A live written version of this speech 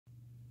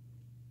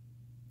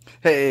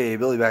Hey,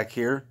 Billy back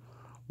here.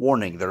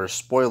 Warning, there are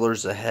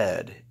spoilers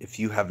ahead. If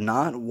you have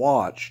not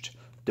watched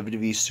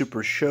WWE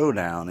Super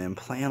Showdown and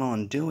plan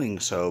on doing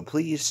so,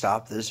 please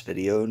stop this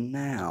video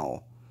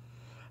now.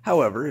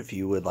 However, if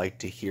you would like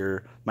to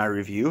hear my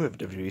review of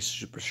WWE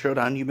Super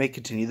Showdown, you may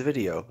continue the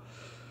video.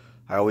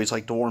 I always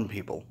like to warn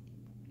people.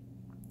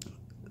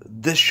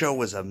 This show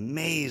was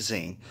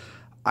amazing.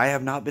 I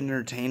have not been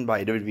entertained by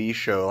a WWE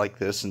show like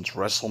this since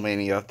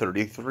WrestleMania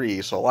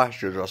 33, so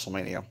last year's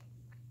WrestleMania.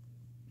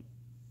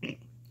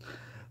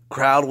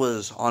 Crowd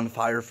was on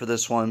fire for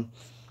this one.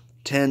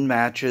 10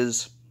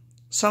 matches,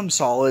 some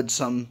solid,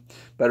 some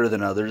better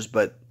than others,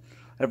 but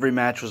every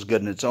match was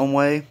good in its own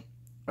way.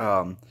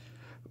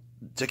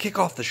 To kick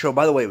off the show,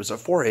 by the way, it was at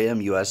 4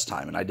 a.m. U.S.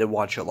 time, and I did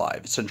watch it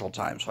live, Central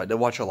Time, so I did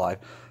watch it live.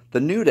 The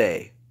New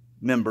Day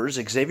members,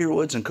 Xavier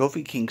Woods and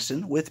Kofi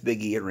Kingston, with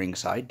Big E at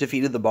ringside,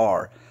 defeated the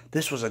Bar.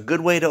 This was a good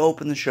way to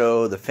open the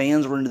show. The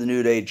fans were into the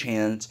New Day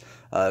chants.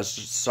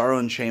 Cesaro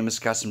and Sheamus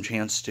got some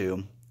chants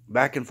too.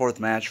 Back and forth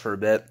match for a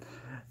bit.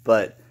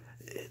 But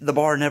the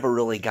Bar never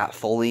really got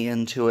fully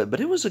into it, but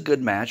it was a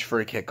good match for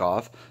a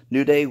kickoff.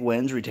 New Day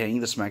wins,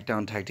 retaining the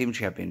SmackDown Tag Team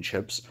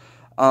Championships.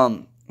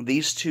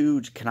 These two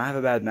cannot have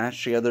a bad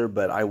match together,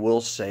 but I will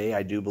say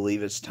I do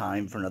believe it's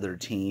time for another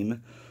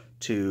team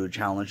to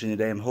challenge New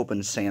Day. I'm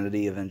hoping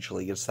Sanity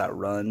eventually gets that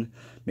run.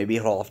 Maybe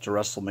head off to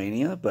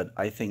WrestleMania, but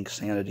I think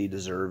Sanity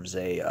deserves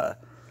a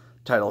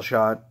title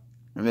shot,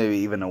 or maybe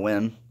even a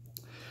win.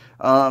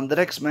 The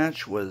next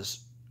match was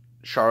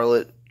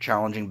Charlotte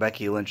challenging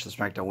Becky Lynch, the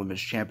SmackDown Women's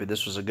Champion.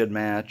 This was a good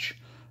match.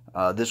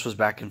 This was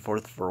back and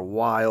forth for a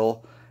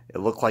while. It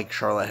looked like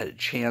Charlotte had a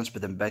chance,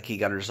 but then Becky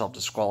got herself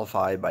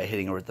disqualified by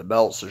hitting her with the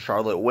belt. So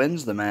Charlotte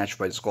wins the match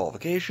by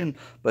disqualification,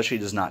 but she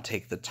does not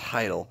take the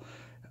title.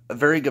 A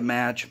very good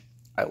match.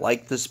 I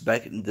like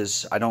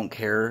this I don't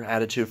care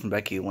attitude from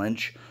Becky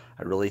Lynch.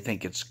 I really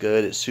think it's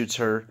good. It suits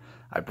her.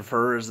 I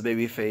prefer her as the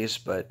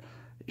babyface, but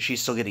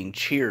she's still getting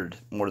cheered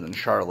more than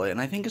Charlotte,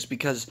 and I think it's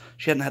because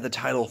she hadn't had the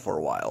title for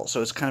a while,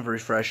 so it's kind of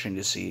refreshing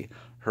to see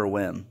her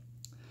win.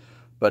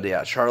 But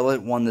yeah,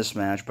 Charlotte won this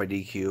match by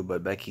DQ,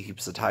 but Becky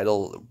keeps the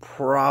title.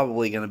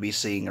 Probably going to be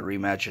seeing a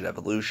rematch at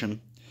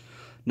Evolution.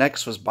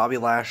 Next was Bobby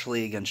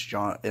Lashley against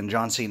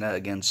John Cena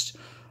against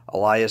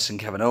Elias and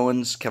Kevin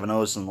Owens. Kevin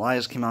Owens and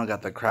Elias came out,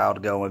 got the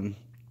crowd going.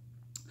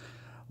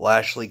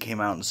 Lashley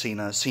came out and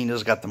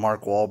Cena's got the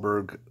Mark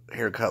Wahlberg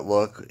haircut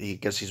look. I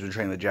guess he's been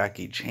training with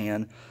Jackie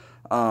Chan.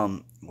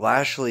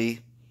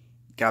 Lashley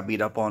got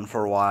beat up on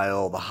for a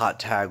while. The hot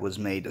tag was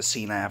made to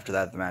Cena after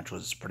that. The match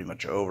was pretty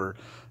much over.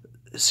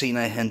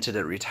 Cena hinted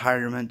at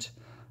retirement.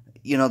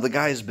 You know, the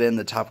guy's been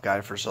the top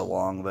guy for so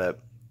long that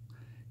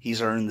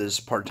he's earned this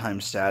part-time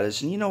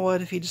status. And you know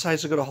what? If he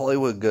decides to go to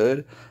Hollywood,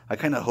 good. I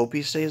kind of hope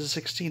he stays at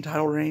 16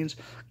 title reigns,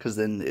 because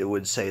then it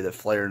would say that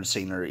Flair and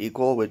Cena are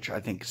equal, which I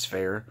think is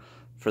fair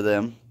for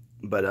them.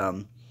 But,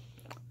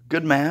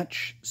 good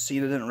match.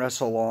 Cena didn't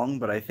wrestle long,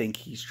 but I think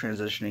he's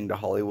transitioning to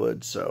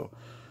Hollywood, so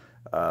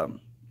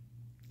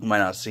might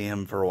not see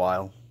him for a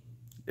while.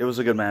 It was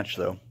a good match,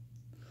 though.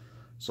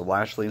 So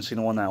Lashley and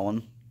Cena won that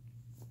one.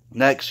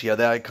 Next, you have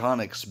the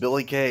Iconics,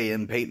 Billie Kay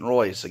and Peyton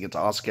Royce against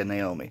Asuka and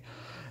Naomi.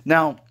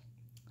 Now,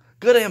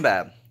 good and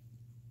bad.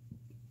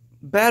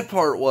 Bad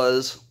part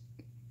was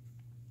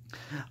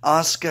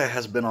Asuka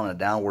has been on a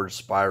downward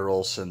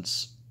spiral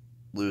since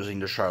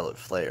losing to Charlotte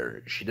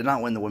Flair. She did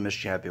not win the Women's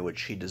Champion, which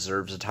she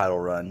deserves a title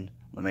run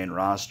on the main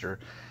roster.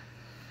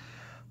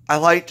 I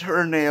liked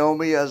her and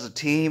Naomi as a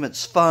team.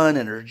 It's fun,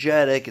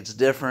 energetic, it's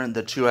different.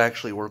 The two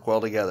actually work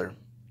well together.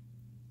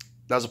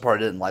 That was the part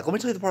I didn't like. Let me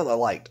tell you the part that I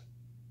liked.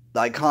 The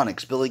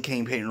Iconics, Billie Kay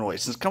and Peyton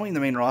Royce, since coming to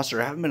the main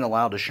roster, haven't been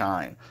allowed to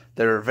shine.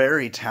 They're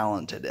very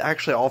talented.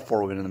 Actually, all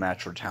four women in the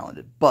match were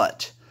talented.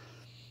 But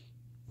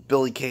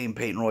Billie Kay and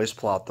Peyton Royce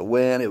pull out the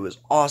win. It was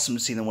awesome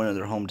to see them win in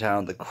their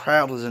hometown. The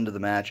crowd was into the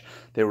match.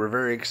 They were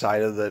very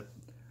excited that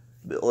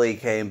Billie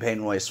Kay and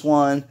Peyton Royce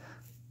won.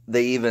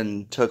 They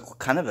even took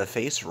kind of a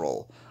face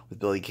role with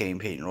Billie Kay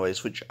and Peyton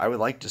Royce, which I would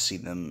like to see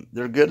them.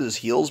 They're good as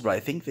heels, but I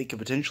think they could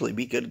potentially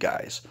be good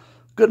guys.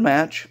 Good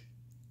match.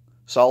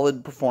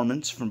 Solid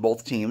performance from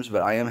both teams,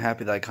 but I am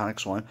happy the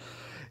Iconics won.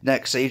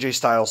 Next, AJ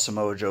Styles,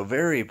 Samoa Joe.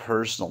 Very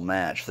personal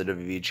match for the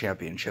WWE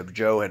Championship.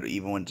 Joe had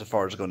even went so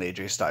far as going to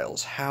AJ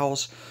Styles'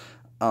 house.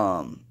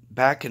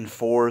 Back and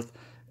forth,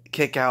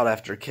 kick out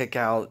after kick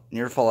out,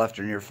 near fall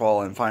after near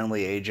fall, and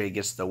finally AJ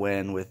gets the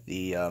win with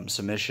the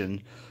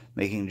submission,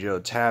 making Joe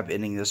tap,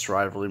 ending this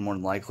rivalry more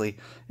than likely.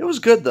 It was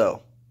good,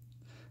 though.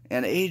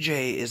 And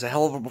AJ is a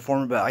hell of a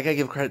performer, but I gotta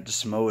give credit to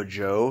Samoa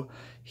Joe.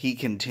 He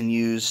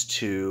continues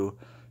to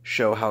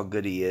show how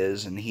good he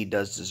is, and he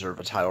does deserve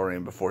a title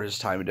reign before his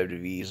time in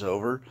WWE is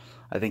over.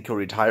 I think he'll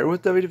retire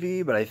with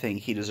WWE, but I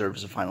think he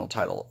deserves a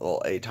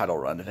title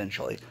run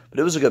eventually. But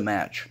it was a good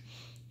match.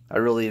 I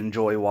really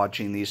enjoy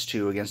watching these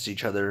two against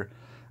each other.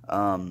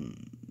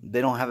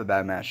 They don't have a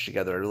bad match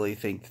together. I really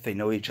think that they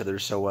know each other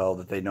so well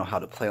that they know how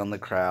to play on the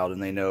crowd,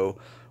 and they know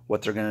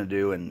what they're going to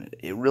do, and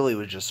it really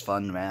was just a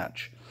fun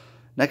match.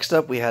 Next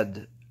up, we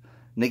had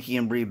Nikki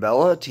and Brie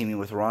Bella teaming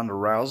with Ronda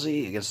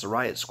Rousey against the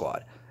Riot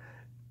Squad.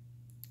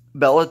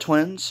 Bella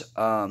Twins,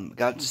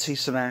 got to see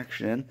some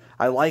action.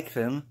 I like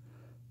them,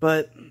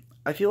 but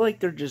I feel like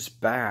they're just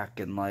back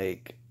and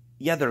like,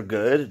 yeah, they're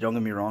good. Don't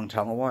get me wrong,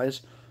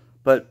 talent-wise,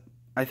 but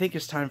I think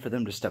it's time for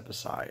them to step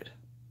aside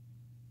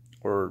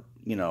or,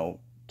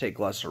 take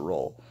lesser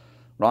role.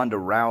 Ronda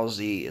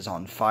Rousey is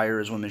on fire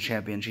as women's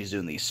champion. She's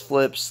doing these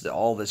flips,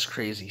 all this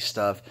crazy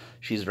stuff.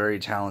 She's a very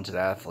talented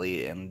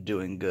athlete and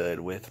doing good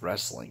with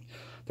wrestling.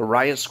 The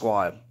Riot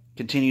Squad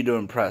continue to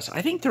impress.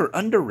 I think they're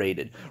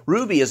underrated.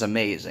 Ruby is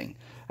amazing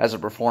as a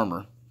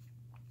performer.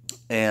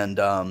 And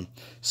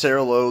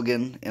Sarah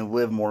Logan and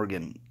Liv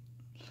Morgan.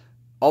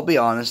 I'll be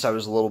honest, I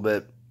was a little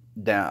bit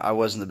down. I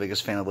wasn't the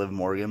biggest fan of Liv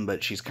Morgan,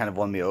 but she's kind of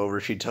won me over.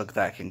 She took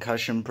that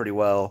concussion pretty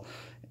well,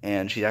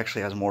 and she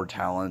actually has more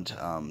talent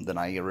than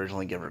I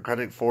originally gave her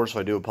credit for, so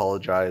I do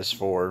apologize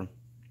for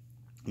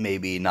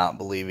maybe not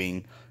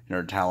believing in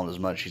her talent as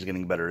much. She's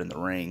getting better in the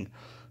ring.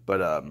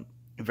 But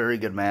very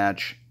good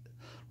match.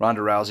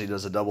 Ronda Rousey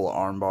does a double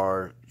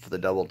armbar for the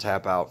double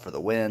tap out for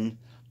the win.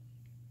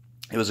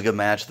 It was a good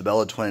match. The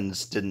Bella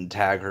Twins didn't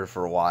tag her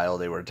for a while.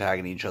 They were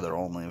tagging each other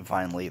only, and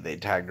finally they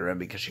tagged her in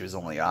because she was the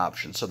only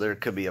option. So there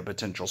could be a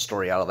potential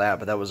story out of that,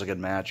 but that was a good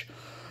match.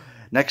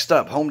 Next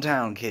up,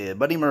 hometown kid,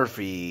 Buddy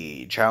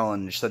Murphy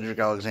challenged Cedric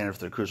Alexander for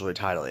the Cruiserweight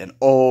title. And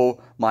oh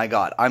my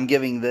god, I'm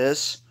giving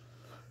this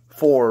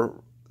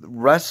for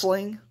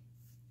wrestling.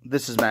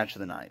 This is match of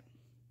the night.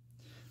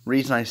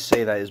 Reason I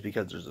say that is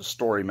because there's a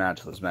story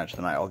match for this match of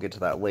the night. I'll get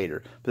to that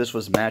later. But this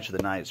was match of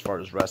the night as far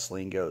as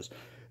wrestling goes.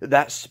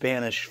 That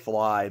Spanish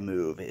fly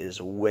move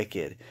is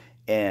wicked.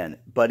 And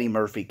Buddy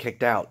Murphy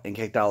kicked out of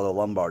the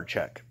lumbar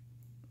check.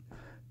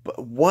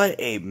 But what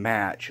a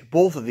match.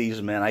 Both of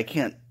these men, I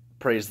can't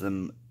praise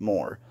them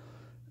more.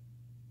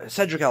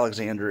 Cedric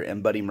Alexander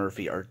and Buddy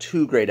Murphy are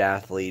two great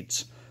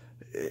athletes.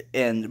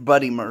 And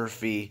Buddy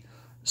Murphy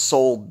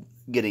sold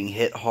getting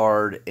hit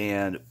hard,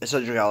 and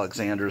Cedric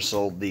Alexander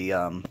sold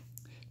the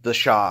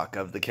shock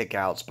of the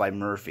kickouts by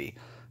Murphy.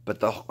 But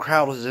the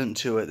crowd was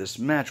into it. This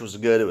match was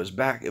good.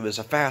 It was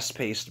a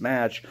fast-paced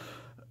match.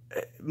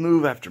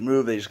 Move after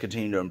move, they just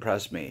continued to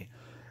impress me.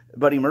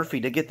 Buddy Murphy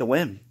did get the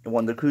win. He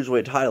won the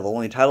Cruiserweight title, the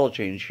only title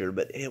change here,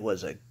 but it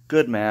was a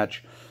good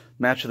match.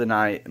 Match of the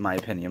night, in my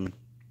opinion.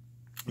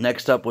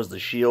 Next up was the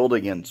Shield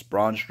against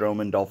Braun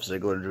Strowman, Dolph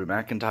Ziggler, and Drew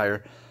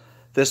McIntyre.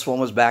 This one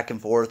was back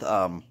and forth.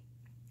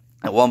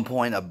 At one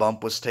point, a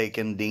bump was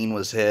taken, Dean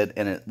was hit,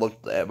 and it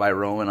looked, by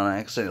Roman on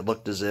accident, it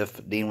looked as if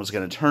Dean was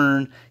going to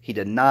turn. He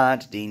did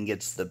not. Dean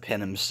gets the pin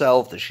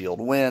himself, the Shield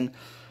win.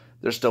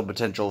 There's still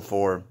potential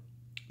for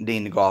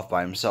Dean to go off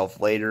by himself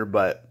later,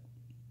 but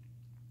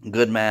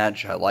good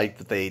match. I like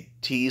that they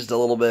teased a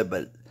little bit,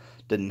 but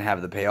didn't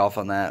have the payoff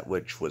on that,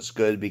 which was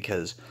good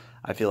because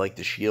I feel like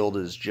the Shield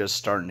is just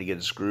starting to get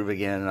its groove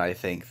again, and I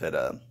think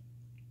that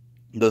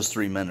those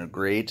three men are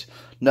great.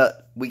 No,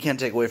 we can't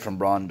take away from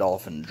Braun,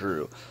 Dolph, and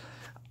Drew.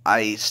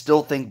 I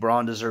still think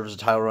Braun deserves a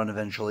title run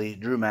eventually.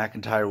 Drew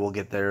McIntyre will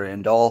get there,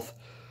 and Dolph,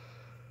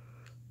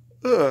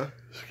 is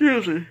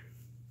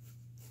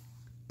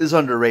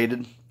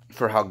underrated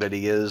for how good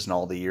he is and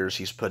all the years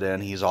he's put in.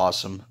 He's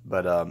awesome,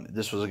 but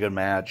this was a good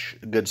match,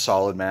 a good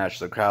solid match.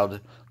 The crowd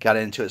got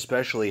into it,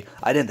 especially,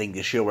 I didn't think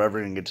the Shield were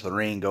ever going to get to the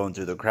ring going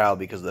through the crowd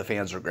because the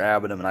fans were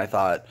grabbing them, and I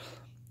thought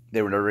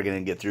they were never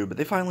going to get through, but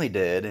they finally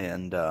did,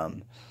 and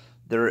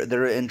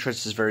their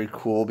interest is very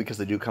cool because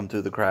they do come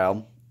through the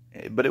crowd.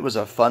 But it was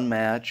a fun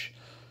match,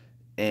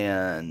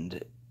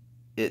 and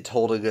it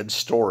told a good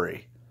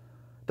story.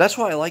 That's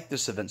why I like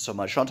this event so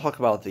much. I'll talk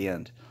about it at the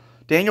end.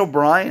 Daniel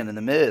Bryan and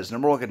The Miz,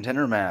 number one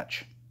contender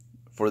match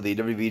for the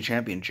WWE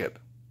Championship.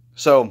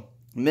 So,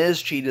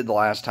 Miz cheated the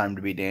last time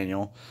to beat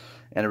Daniel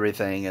and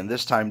everything, and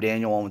this time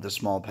Daniel won with a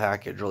small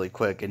package really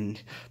quick,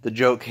 and the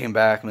joke came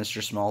back,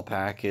 Mr. Small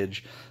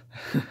Package.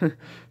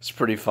 It's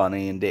pretty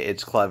funny, and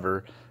it's a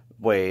clever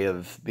way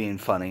of being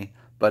funny.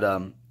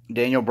 But,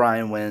 Daniel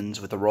Bryan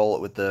wins with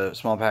the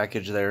small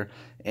package there,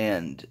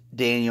 and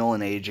Daniel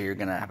and AJ are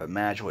gonna have a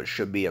match which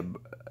should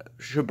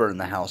burn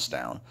the house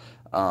down.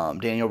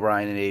 Daniel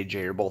Bryan and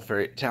AJ are both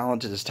very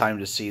talented. It's time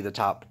to see the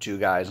top two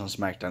guys on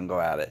SmackDown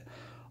go at it.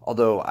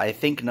 Although I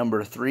think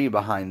number 3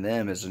 behind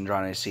them is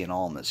Andrade Cien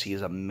Almas. He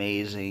is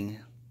amazing.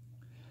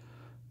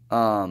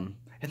 And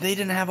they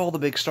didn't have all the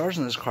big stars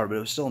in this card, but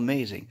it was still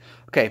amazing.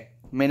 Okay,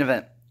 main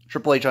event: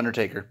 Triple H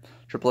Undertaker.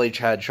 Triple H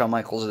had Shawn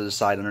Michaels at his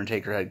side.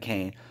 Undertaker had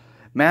Kane.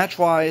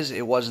 Match-wise,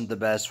 it wasn't the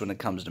best when it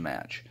comes to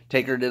match.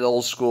 Taker did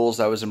old schools.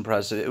 That was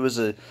impressive. It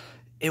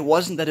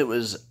wasn't that it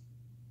was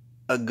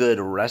a good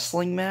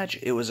wrestling match.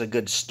 It was a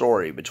good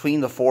story.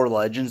 Between the 4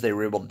 legends, they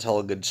were able to tell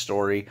a good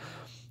story.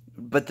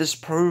 But this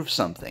proves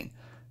something.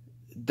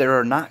 There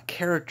are not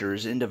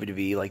characters in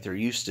WWE like there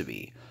used to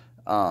be.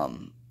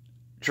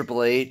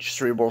 Triple H,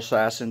 Cerebral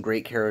Assassin,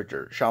 great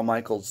character. Shawn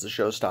Michaels, the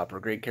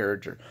showstopper, great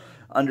character.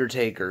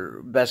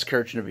 Undertaker, best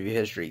character in WWE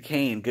history.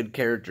 Kane, good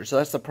character. So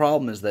that's the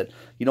problem, is that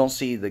you don't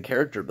see the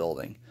character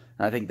building.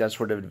 And I think that's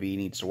where WWE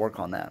needs to work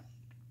on that.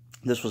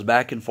 This was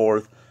back and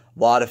forth. A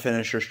lot of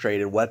finishers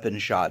traded, weapon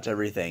shots,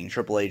 everything.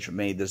 Triple H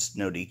made this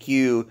no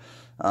DQ.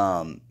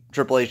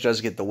 Triple H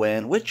does get the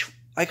win, which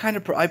I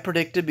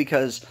predicted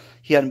because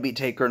he hadn't beat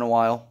Taker in a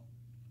while.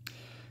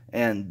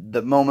 And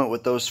the moment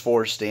with those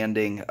four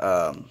standing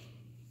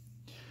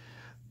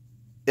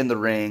in the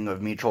ring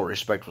of mutual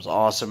respect was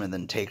awesome. And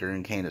then Taker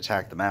and Kane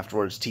attacked them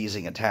afterwards,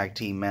 teasing a tag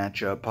team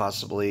matchup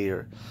possibly,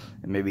 or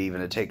maybe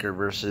even a Taker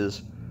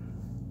versus,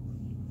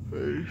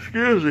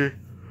 excuse me,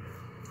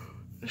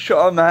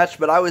 Shaw match.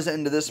 But I was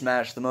into this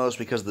match the most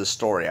because of the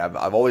story.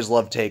 I've always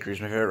loved Taker.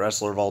 He's my favorite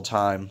wrestler of all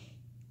time.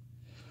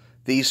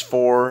 These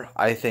four,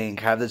 I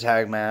think, have the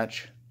tag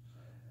match.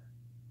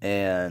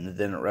 And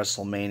then at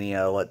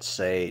WrestleMania, let's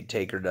say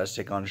Taker does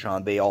take on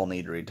Shawn. They all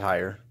need to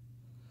retire.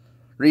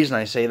 Reason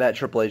I say that,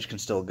 Triple H can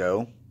still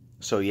go.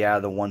 So yeah,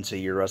 the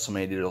once-a-year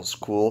WrestleMania deal is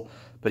cool.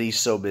 But he's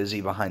so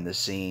busy behind the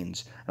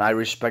scenes. And I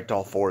respect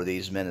all four of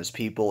these men as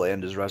people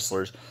and as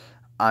wrestlers.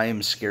 I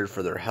am scared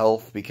for their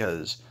health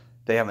because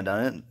they haven't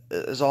done it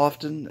as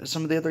often as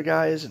some of the other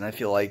guys, and I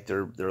feel like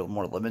they're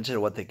more limited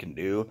at what they can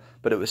do.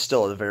 But it was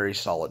still a very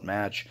solid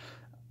match.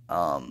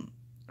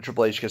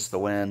 Triple H gets the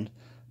win,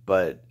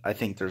 but I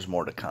think there's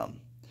more to come.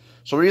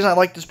 So the reason I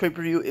like this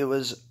pay-per-view, it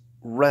was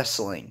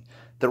wrestling.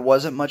 There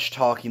wasn't much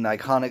talking. The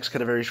Iconics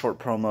cut a very short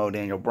promo.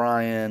 Daniel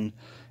Bryan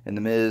and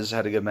The Miz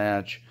had a good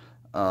match.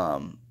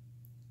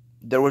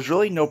 There was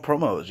really no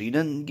promos. You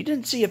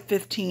didn't see a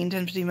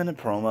 10-15 minute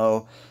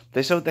promo.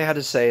 They said what they had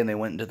to say and they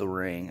went into the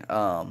ring.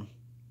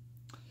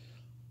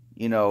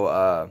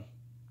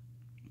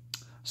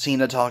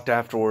 Cena talked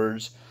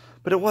afterwards,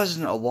 but it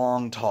wasn't a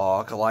long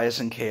talk. Elias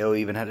and KO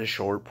even had a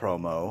short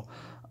promo.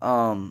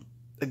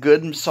 A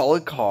good and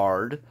solid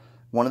card.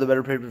 One of the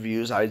better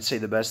pay-per-views. I'd say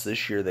the best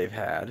this year they've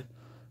had.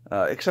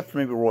 Except for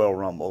maybe Royal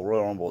Rumble.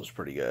 Royal Rumble was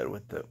pretty good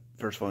with the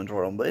first Women's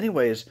Royal Rumble. But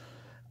anyways,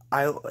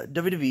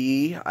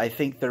 WWE, I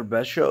think their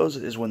best shows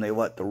is when they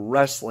let the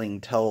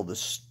wrestling tell the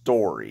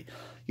story.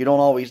 You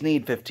don't always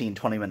need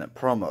 15-20 minute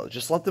promos.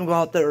 Just let them go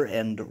out there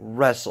and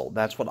wrestle.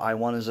 That's what I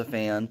want as a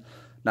fan.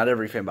 Not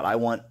every fan, but I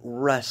want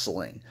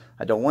wrestling.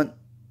 I don't want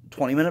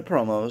 20-minute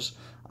promos.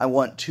 I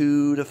want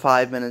 2 to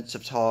 5 minutes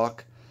of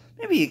talk.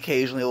 Maybe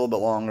occasionally a little bit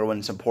longer when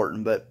it's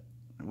important, but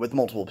with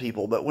multiple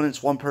people. But when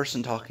it's one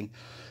person talking,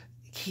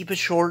 keep it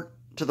short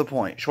to the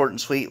point. Short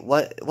and sweet.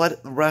 Let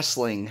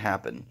wrestling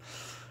happen.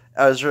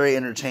 I was very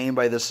entertained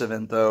by this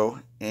event, though,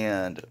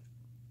 and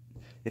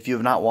if you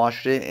have not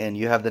watched it and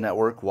you have the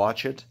network,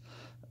 watch it.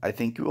 I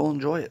think you will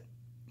enjoy it.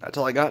 That's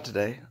all I got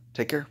today.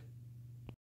 Take care.